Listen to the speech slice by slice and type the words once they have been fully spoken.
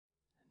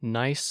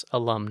Nice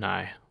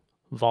Alumni,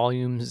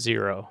 Volume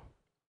 0.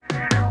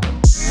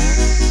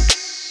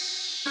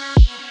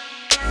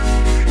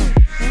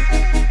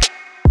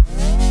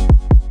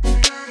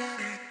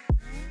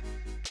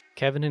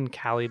 Kevin and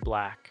Callie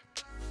Black,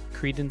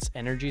 Credence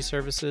Energy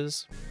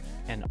Services,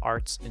 and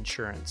Arts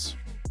Insurance.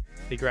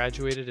 They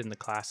graduated in the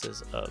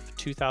classes of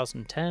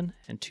 2010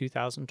 and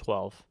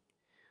 2012.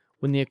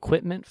 When the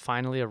equipment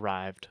finally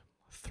arrived,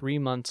 3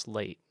 months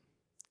late,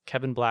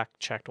 Kevin Black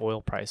checked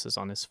oil prices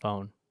on his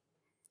phone.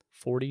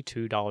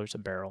 $42 a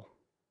barrel.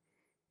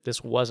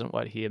 This wasn't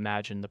what he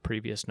imagined the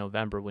previous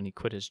November when he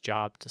quit his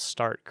job to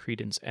start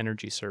Credence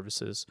Energy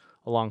Services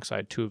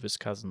alongside two of his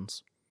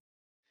cousins.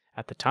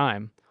 At the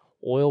time,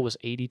 oil was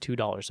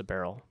 $82 a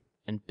barrel,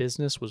 and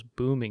business was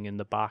booming in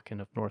the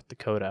Bakken of North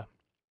Dakota.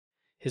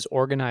 His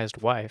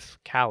organized wife,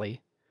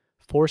 Callie,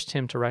 forced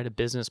him to write a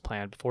business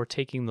plan before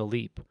taking the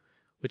leap,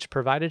 which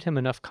provided him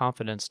enough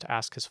confidence to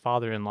ask his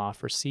father-in-law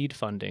for seed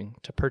funding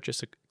to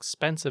purchase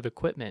expensive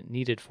equipment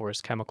needed for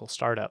his chemical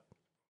startup.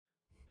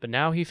 But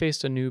now he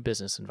faced a new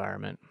business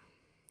environment.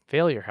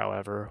 Failure,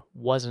 however,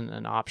 wasn't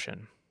an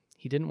option.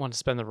 He didn't want to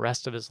spend the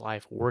rest of his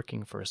life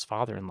working for his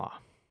father-in-law.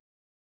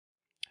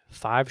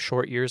 5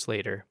 short years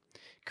later,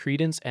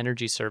 Credence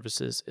Energy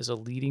Services is a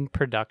leading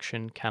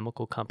production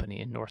chemical company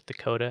in North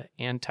Dakota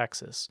and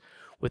Texas,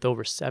 with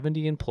over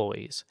 70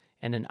 employees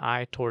and an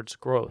eye towards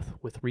growth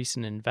with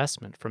recent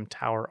investment from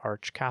Tower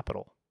Arch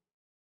Capital.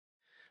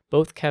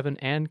 Both Kevin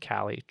and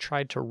Callie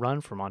tried to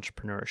run from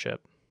entrepreneurship.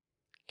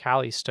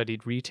 Callie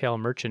studied retail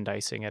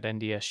merchandising at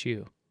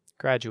NDSU,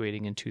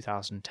 graduating in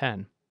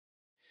 2010.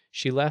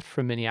 She left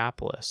for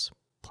Minneapolis,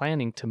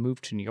 planning to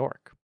move to New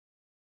York.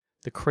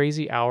 The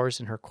crazy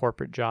hours in her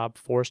corporate job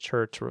forced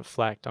her to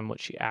reflect on what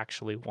she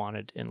actually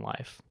wanted in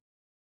life.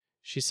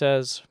 She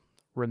says,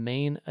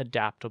 "Remain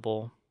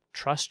adaptable,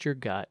 trust your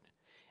gut,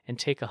 and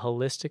take a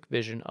holistic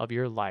vision of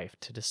your life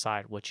to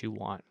decide what you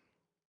want."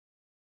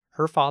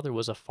 Her father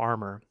was a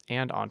farmer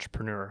and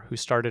entrepreneur who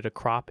started a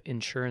crop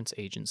insurance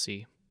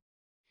agency.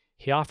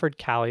 He offered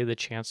Callie the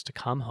chance to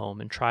come home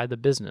and try the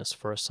business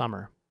for a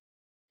summer.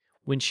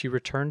 When she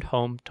returned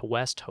home to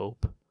West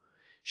Hope,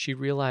 she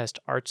realized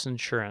Arts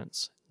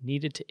Insurance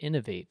needed to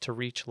innovate to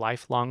reach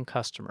lifelong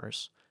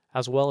customers,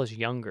 as well as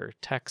younger,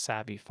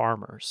 tech-savvy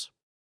farmers.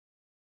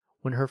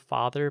 When her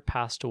father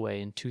passed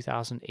away in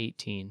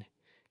 2018,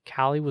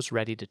 Callie was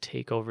ready to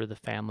take over the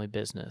family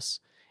business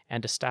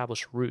and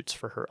establish roots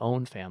for her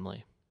own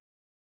family.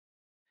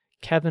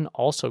 Kevin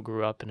also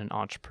grew up in an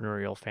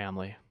entrepreneurial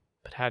family,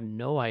 but had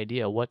no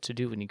idea what to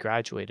do when he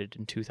graduated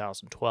in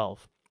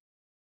 2012.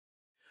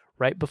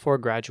 Right before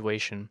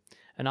graduation,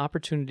 an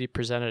opportunity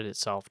presented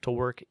itself to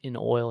work in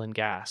oil and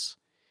gas,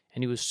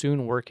 and he was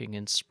soon working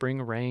in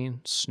spring rain,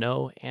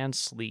 snow, and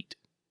sleet.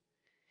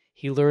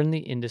 He learned the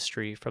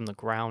industry from the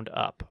ground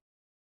up.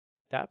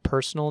 That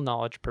personal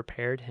knowledge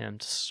prepared him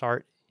to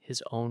start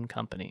his own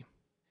company.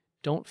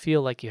 Don't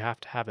feel like you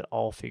have to have it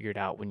all figured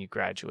out when you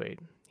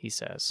graduate, he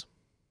says.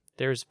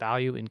 There's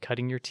value in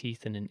cutting your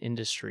teeth in an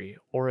industry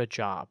or a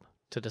job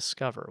to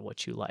discover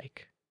what you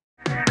like.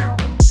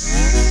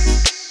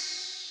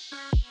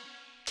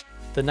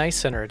 The NICE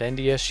Center at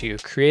NDSU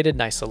created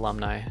NICE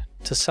Alumni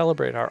to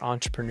celebrate our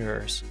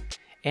entrepreneurs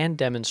and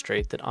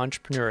demonstrate that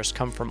entrepreneurs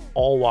come from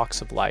all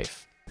walks of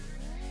life.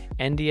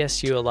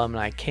 NDSU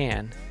alumni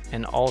can,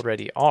 and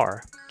already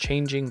are,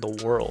 changing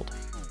the world.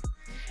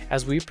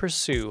 As we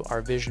pursue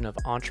our vision of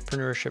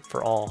entrepreneurship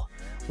for all,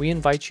 we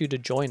invite you to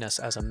join us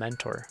as a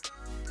mentor.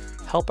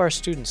 Help our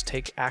students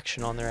take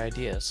action on their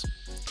ideas.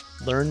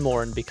 Learn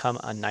more and become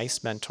a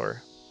NICE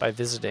mentor by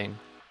visiting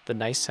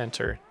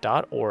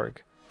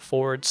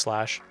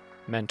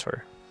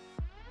thenicecenter.org/mentor.